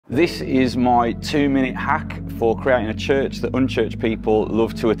This is my 2-minute hack for creating a church that unchurched people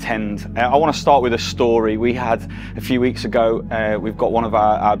love to attend. I want to start with a story. We had a few weeks ago, we've got one of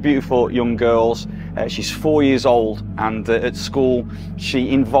our beautiful young girls. She's 4 years old, and at school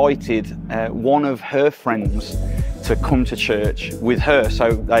she invited one of her friends to come to church with her.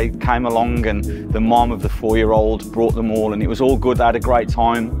 So they came along, and the mom of the 4-year-old brought them all, and it was all good. They had a great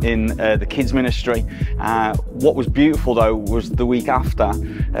time in the kids ministry. What was beautiful though was the week after,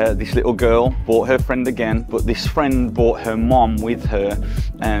 this little girl brought her friend again, but this friend brought her mom with her,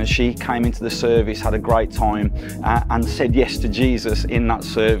 and she came into the service, had a great time, and said yes to Jesus in that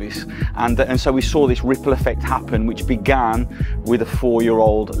service. And so we saw this ripple effect happen, which began with a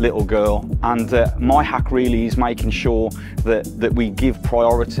 4-year-old little girl. And my hack really is making sure that we give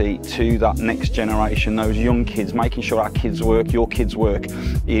priority to that next generation, those young kids, making sure our kids' work, your kids' work,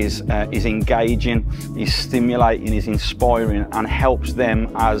 is engaging, is stimulating, is inspiring, and helps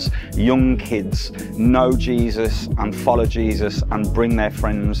them as young kids know Jesus and follow Jesus and bring their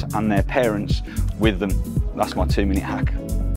friends and their parents with them. That's my 2-minute hack.